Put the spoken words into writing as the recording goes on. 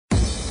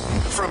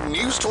from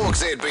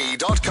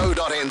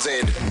newstalkzb.co.nz,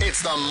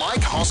 it's the Mike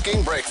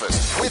Hosking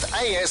Breakfast with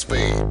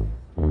ASB.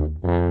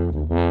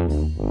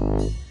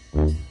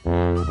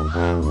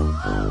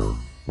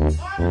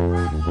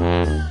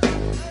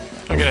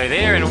 G'day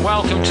there, and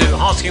welcome to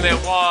Hosking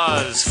That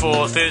Was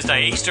for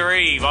Thursday, Easter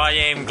Eve. I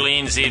am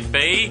Glenn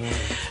ZB,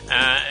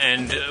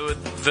 and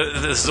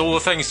this is all the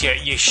things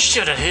you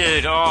should have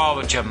heard,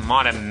 but you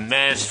might have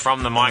missed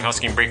from the Mike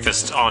Hosking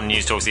Breakfast on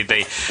News Talk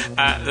ZB.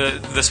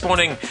 This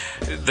morning,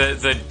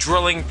 the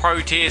drilling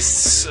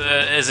protests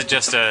is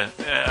just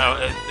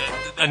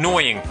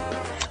annoying.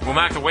 We'll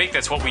mark the week,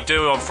 that's what we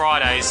do on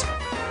Fridays,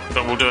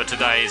 but we'll do it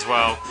today as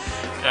well.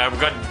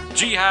 We've got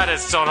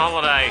jihadists on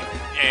holiday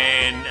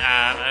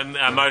and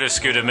a motor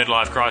scooter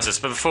midlife crisis.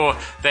 But before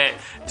that,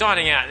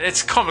 dining out,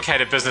 it's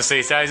complicated business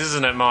these days,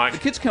 isn't it, Mike? The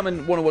kids come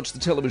and want to watch the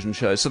television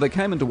show, so they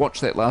came in to watch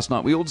that last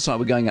night. We all decided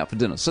we're going out for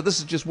dinner. So this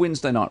is just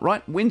Wednesday night,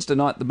 right? Wednesday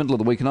night, the middle of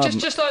the week. And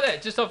just like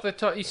that, just off the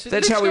top. You said,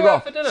 that's how we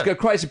roll. Let's go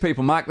crazy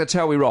people, Mark. That's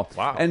how we roll.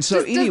 Wow. And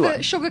so anyway... Does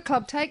the Sugar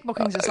Club take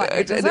bookings just like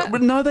that, does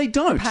it? No, they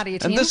don't. Party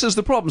and this is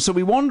the problem. So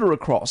we wander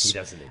across. He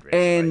doesn't need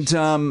reservations.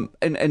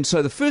 And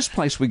so the first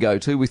place we go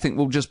to, we think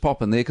we'll just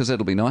pop in there because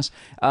that'll be nice.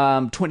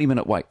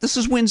 20-minute wait. This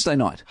is Wednesday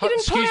night. You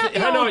didn't put out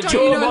the old,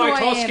 you're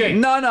Mike Hosking.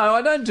 No,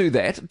 I don't do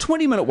that.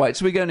 20-minute wait,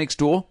 so we go next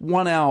door,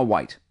 1 hour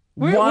wait.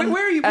 Where are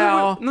you?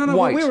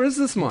 Where is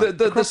this, Mike?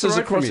 This is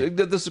across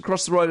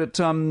the road at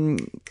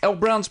Al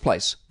Brown's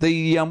place.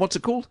 The what's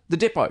it called? The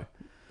depot.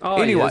 Oh,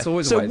 anyway, yeah, it's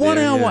always so a wait 1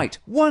 there, hour yeah. wait.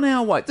 1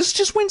 hour wait. This is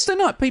just Wednesday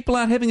night. People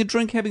out having a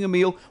drink, having a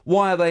meal.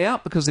 Why are they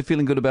out? Because they're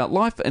feeling good about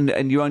life,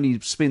 and you only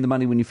spend the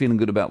money when you're feeling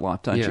good about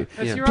life, don't you?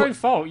 It's your own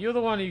fault. You're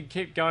the one who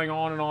kept going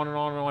on and on and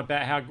on and on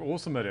about how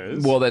awesome it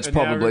is. Well, that's and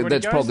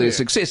probably a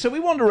success. So we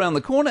wander around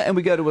the corner and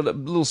we go to a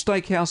little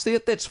steakhouse there.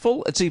 That's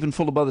full. It's even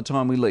fuller by the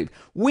time we leave.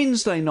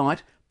 Wednesday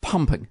night,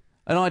 pumping.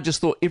 And I just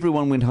thought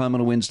everyone went home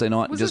on a Wednesday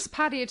night. Was this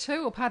party of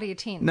 2 or party of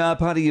 10? No,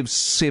 party of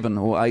 7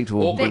 or 8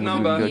 or... Awkward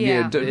number.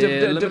 Yeah.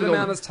 Limited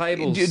amount of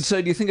tables.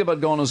 So do you think if I'd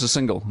gone as a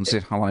single and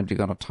said, hello, do you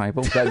got a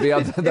table? They'd be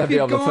able to If fit you'd me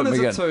gone as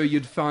in. a 2,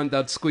 you'd find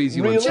they'd squeeze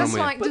you in Just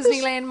somewhere. like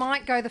Disneyland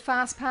might go the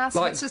fast pass,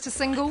 Like- if it's just a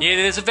single. Yeah,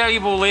 there's a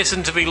valuable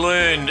lesson to be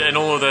learned in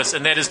all of this,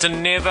 and that is to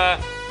never,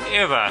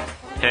 ever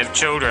have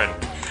children.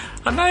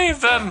 I may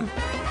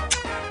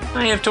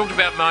have talked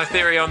about my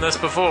theory on this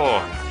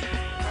before.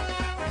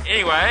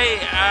 Anyway,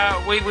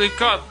 we've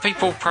got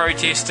people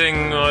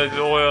protesting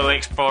oil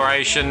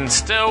exploration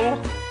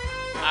still.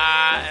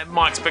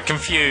 Mike's a bit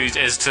confused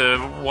as to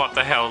what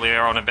the hell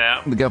they're on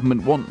about. The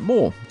government want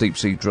more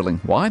deep-sea drilling.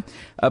 Why?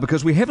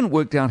 Because we haven't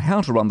worked out how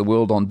to run the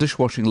world on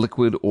dishwashing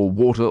liquid or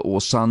water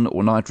or sun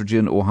or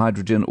nitrogen or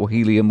hydrogen or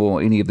helium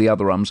or any of the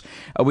other ums.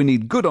 We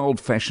need good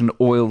old-fashioned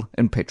oil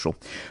and petrol.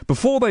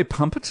 Before they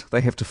pump it, they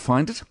have to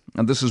find it,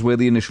 and this is where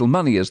the initial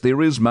money is.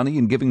 There is money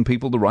in giving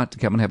people the right to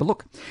come and have a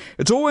look.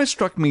 It's always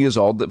struck me as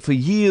odd that for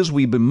years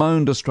we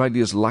bemoaned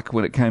Australia's luck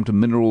when it came to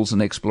minerals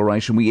and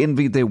exploration. We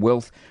envied their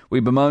wealth. We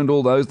bemoaned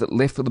all those that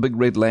left for the big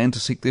red land to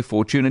seek their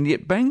fortune, and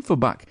yet bang for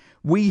buck,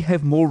 we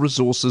have more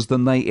resources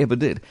than they ever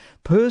did.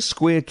 Per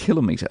square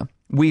kilometre,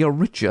 we are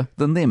richer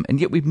than them,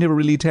 and yet we've never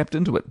really tapped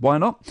into it. Why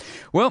not?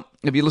 Well,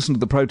 if you listen to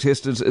the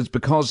protesters, it's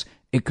because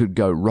it could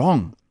go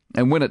wrong.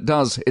 And when it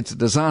does, it's a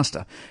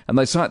disaster. And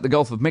they cite the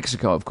Gulf of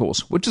Mexico, of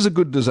course, which is a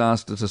good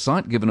disaster to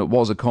cite, given it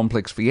was a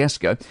complex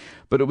fiasco.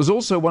 But it was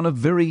also one of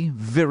very,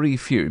 very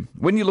few.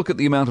 When you look at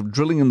the amount of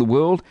drilling in the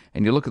world,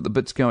 and you look at the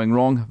bits going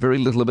wrong, very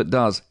little of it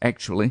does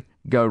actually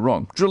go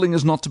wrong. Drilling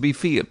is not to be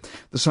feared.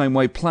 The same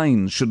way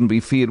planes shouldn't be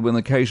feared when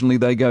occasionally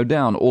they go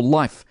down, or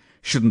life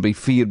shouldn't be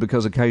feared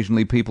because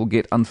occasionally people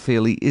get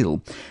unfairly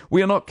ill.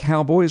 We are not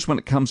cowboys when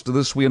it comes to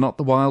this. We are not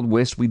the Wild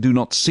West. We do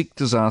not seek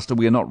disaster.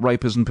 We are not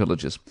rapers and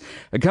pillagers.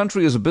 A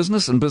country is a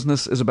business, and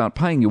business is about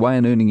paying your way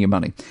and earning your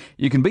money.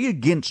 You can be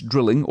against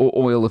drilling or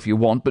oil if you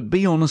want, but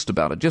be honest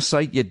about it. Just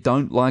say you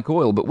don't like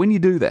oil. But when you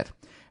do that,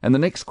 and the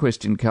next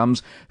question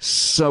comes,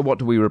 so what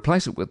do we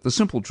replace it with? The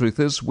simple truth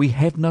is we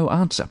have no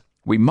answer.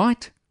 We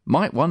might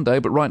one day,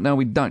 but right now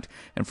we don't.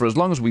 And for as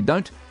long as we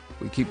don't,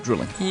 we keep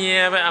drilling.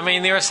 Yeah, but I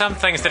mean, there are some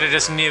things that are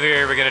just never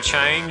ever going to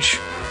change.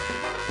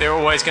 There are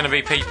always going to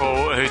be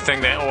people who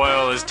think that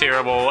oil is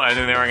terrible, and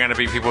then there are going to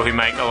be people who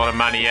make a lot of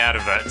money out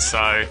of it. So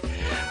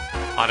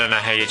I don't know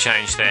how you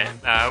change that.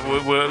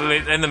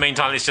 In the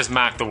meantime, let's just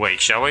mark the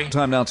week, shall we?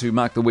 Time now to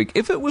mark the week.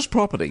 If it was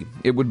property,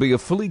 it would be a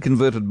fully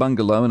converted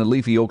bungalow in a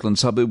leafy Auckland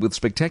suburb with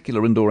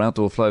spectacular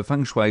indoor-outdoor flow,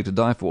 feng shui to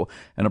die for,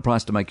 and a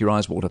price to make your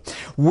eyes water.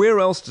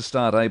 Where else to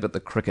start, but the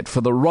cricket?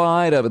 For the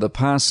ride over the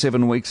past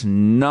 7 weeks,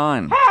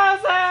 9.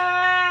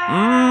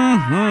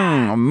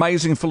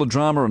 Amazing, full of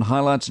drama and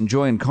highlights and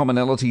joy and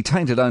commonality,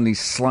 tainted only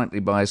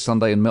slightly by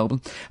Sunday in Melbourne.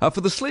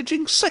 For the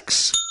sledging,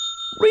 6.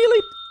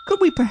 Really?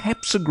 Could we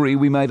perhaps agree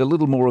we made a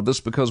little more of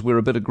this because we're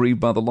a bit aggrieved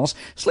by the loss?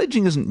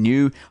 Sledging isn't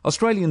new,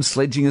 Australian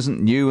sledging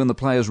isn't new, and the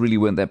players really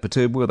weren't that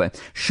perturbed, were they?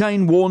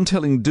 Shane Warne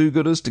telling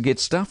do-gooders to get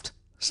stuffed?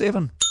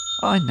 7.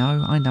 I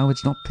know,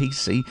 it's not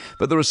PC,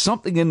 but there is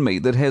something in me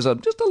that has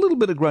just a little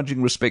bit of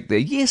grudging respect there.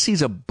 Yes,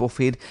 he's a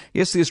buffhead.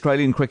 Yes, the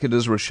Australian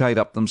cricketers are a shade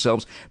up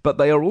themselves, but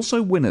they are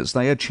also winners.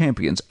 They are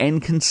champions,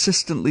 and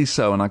consistently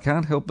so, and I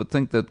can't help but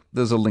think that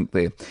there's a link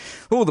there.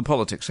 Oh, the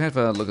politics. Have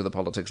a look at the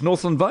politics.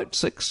 Northland vote,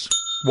 6.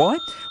 Why?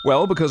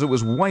 Well, because it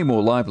was way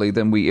more lively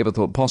than we ever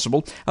thought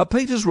possible.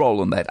 Peter's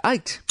role in that,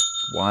 8.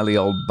 Wily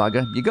old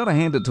bugger. You got to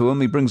hand it to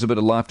him. He brings a bit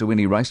of life to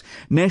any race.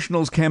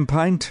 Nationals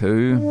campaign,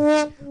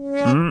 2.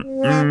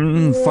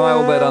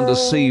 File that under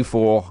C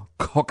for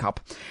cock up.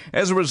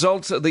 As a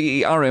result,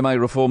 the RMA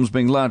reforms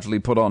being largely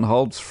put on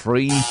hold,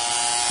 3.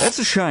 That's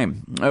a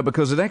shame,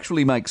 because it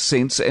actually makes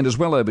sense and is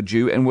well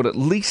overdue and would at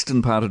least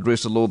in part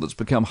address a law that's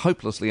become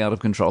hopelessly out of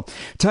control.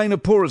 Taina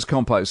Pora's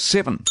compost,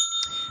 7.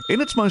 In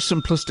its most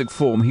simplistic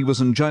form, he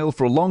was in jail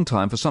for a long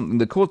time for something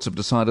the courts have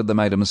decided they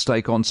made a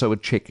mistake on, so a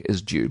cheque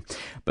is due.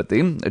 But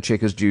then, a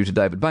cheque is due to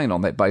David Bain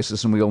on that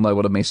basis, and we all know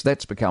what a mess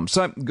that's become.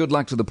 So, good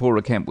luck to the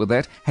Pora camp with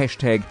that.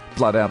 Hashtag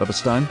blood out of a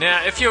stone.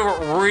 Now, if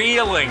you're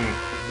reeling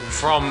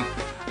from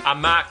a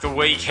Mark the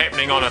Week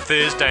happening on a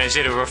Thursday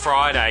instead of a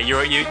Friday,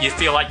 you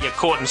feel like you're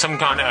caught in some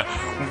kind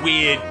of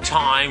weird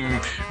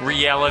time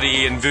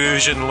reality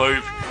inversion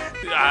loop,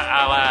 a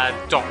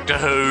la Doctor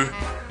Who.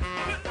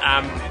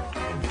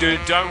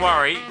 Don't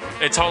worry,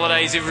 it's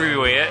holidays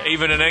everywhere,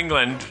 even in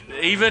England,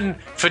 even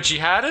for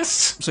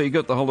jihadists. So you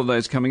got the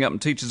holidays coming up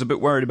and teachers a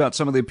bit worried about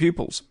some of their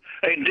pupils.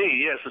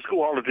 Indeed, yes, the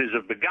school holidays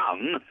have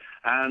begun,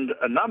 and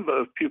a number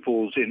of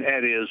pupils in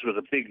areas with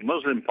a big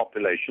Muslim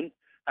population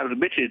have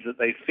admitted that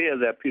they fear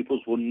their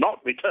pupils will not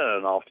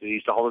return after the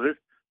Easter holidays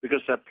because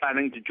they're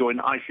planning to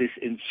join ISIS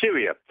in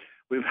Syria.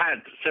 We've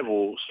had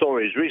several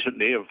stories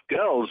recently of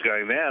girls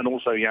going there and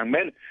also young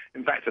men.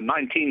 In fact, a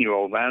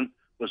 19-year-old man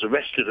was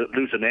arrested at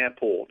Luton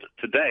Airport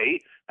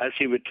today as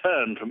he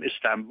returned from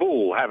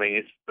Istanbul, having,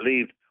 it's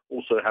believed,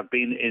 also have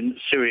been in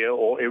Syria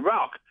or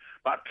Iraq.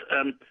 But,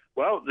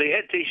 the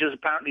head teachers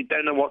apparently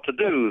don't know what to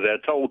do. They're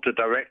told to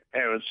direct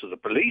parents to the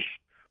police,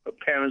 but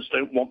parents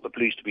don't want the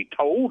police to be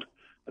told,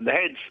 and the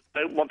heads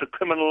don't want to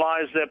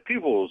criminalise their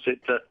pupils. It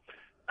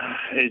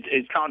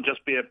can't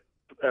just be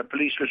a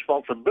police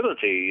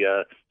responsibility,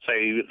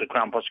 say the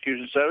Crown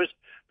Prosecution Service,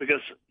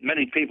 because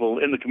many people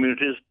in the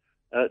communities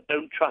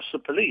don't trust the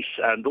police,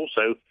 and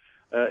also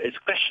it's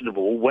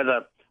questionable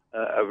whether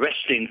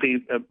arresting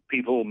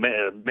people,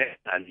 men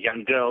and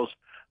young girls,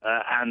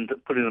 and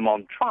putting them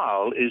on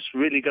trial is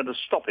really going to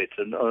stop it,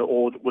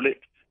 or will it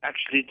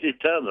actually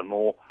deter them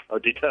or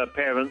deter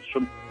parents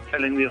from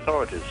telling the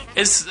authorities?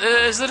 Is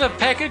it a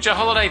package, a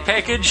holiday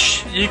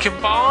package you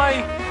can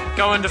buy?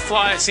 Go into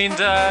Flight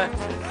Centre,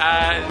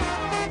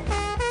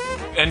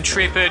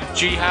 Intrepid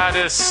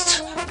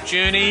Jihadist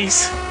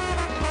Journeys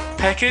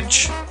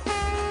package?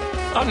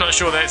 I'm not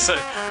sure that's it.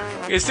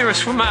 Is there a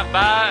swim-up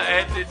bar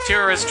at the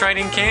terrorist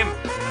training camp?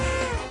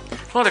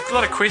 A lot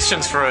of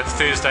questions for a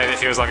Thursday that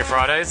feels like a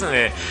Friday, isn't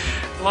there?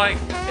 Like,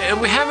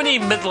 how many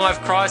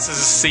midlife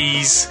crises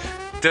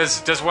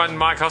does one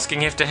Mike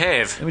Hosking have to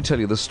have? Let me tell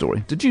you this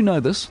story. Did you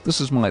know this?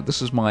 This is my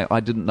I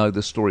didn't know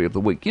this story of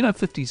the week. You know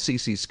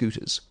 50cc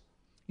scooters?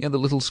 You know, the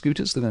little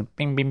scooters that go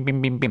bim, bim,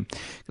 bim, bim, bim.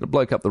 Got a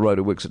bloke up the road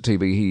who works at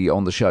TV,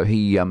 on the show,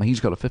 he's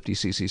got a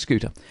 50cc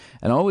scooter.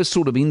 And I always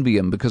sort of envy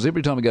him because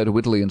every time I go to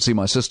Italy and see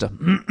my sister,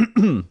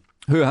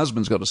 her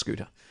husband's got a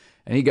scooter.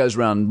 And he goes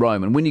around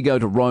Rome. And when you go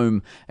to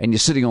Rome and you're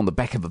sitting on the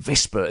back of a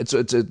Vespa,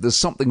 there's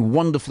something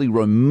wonderfully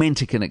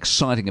romantic and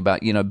exciting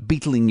about,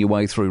 beetling your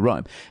way through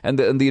Rome. And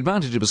the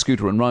advantage of a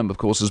scooter in Rome, of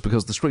course, is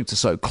because the streets are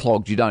so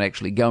clogged, you don't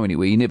actually go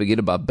anywhere. You never get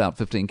above about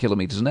 15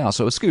 kilometres an hour.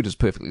 So a scooter's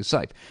perfectly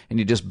safe. And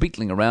you're just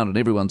beetling around and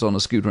everyone's on a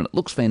scooter and it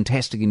looks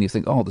fantastic and you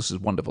think, oh, this is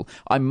wonderful.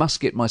 I must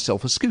get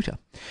myself a scooter.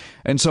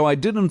 And so I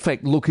did, in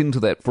fact, look into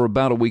that for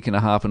about a week and a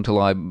half until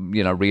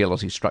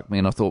reality struck me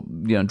and I thought,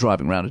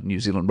 driving around at New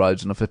Zealand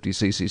roads in a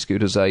 50cc scooter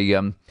is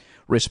a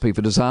recipe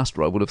for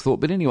disaster, I would have thought.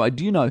 But anyway,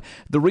 do you know,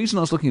 the reason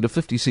I was looking at a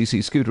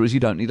 50cc scooter is you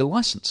don't need a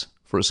licence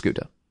for a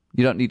scooter.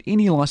 You don't need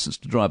any licence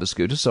to drive a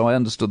scooter, so I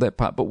understood that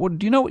part. But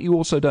do you know what you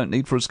also don't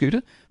need for a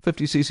scooter,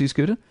 50cc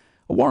scooter?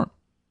 A warrant.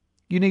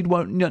 You need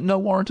no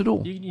warrant at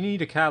all. You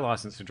need a car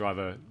licence to drive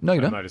a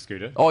motor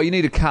scooter. Oh, you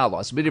need a car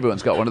licence, but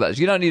everyone's got one of those.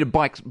 You don't need a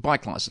bike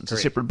licence, correct.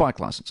 A separate bike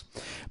licence.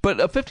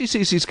 But a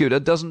 50cc scooter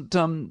doesn't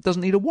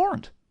need a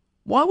warrant.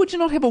 Why would you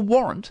not have a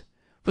warrant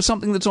for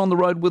something that's on the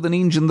road with an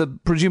engine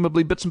that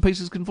presumably bits and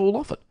pieces can fall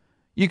off it?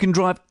 You can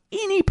drive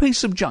any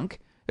piece of junk,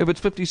 if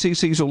it's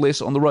 50cc's or less,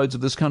 on the roads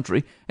of this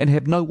country and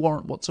have no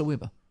warrant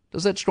whatsoever.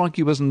 Does that strike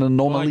you as an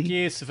anomaly? Well, I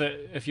guess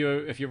if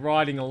you're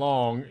riding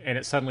along and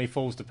it suddenly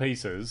falls to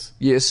pieces,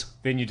 yes,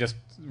 then you're just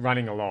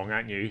running along,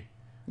 aren't you?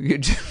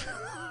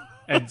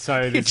 And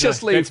so you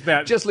just leave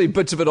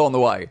bits of it on the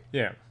way.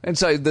 Yeah. And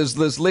so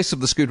there's less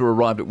of the scooter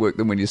arrived at work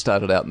than when you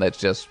started out, and that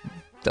just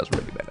doesn't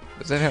really matter.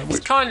 Is that how it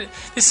works?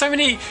 There's so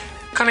many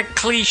kind of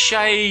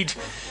cliched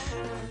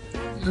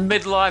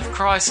midlife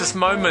crisis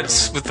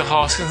moments with the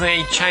Hoskins.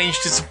 He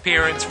changed his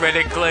appearance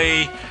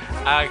radically,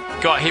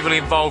 got heavily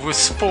involved with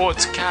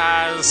sports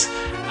cars,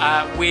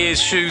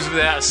 wears shoes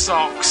without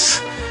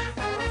socks,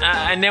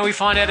 and now we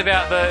find out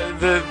about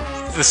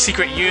the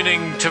secret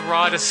yearning to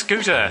ride a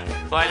scooter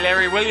like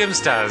Larry Williams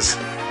does.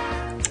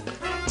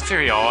 It's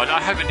very odd.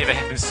 I hope it never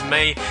happens to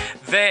me.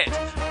 That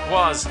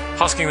was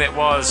Hosking That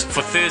Was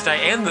for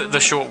Thursday and the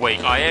short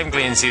week. I am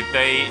Glenn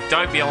ZB.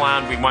 Don't be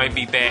alarmed, we won't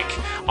be back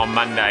on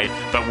Monday,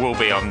 but we'll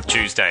be on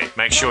Tuesday.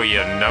 Make sure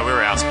you're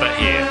nowhere else but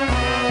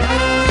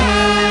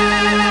here.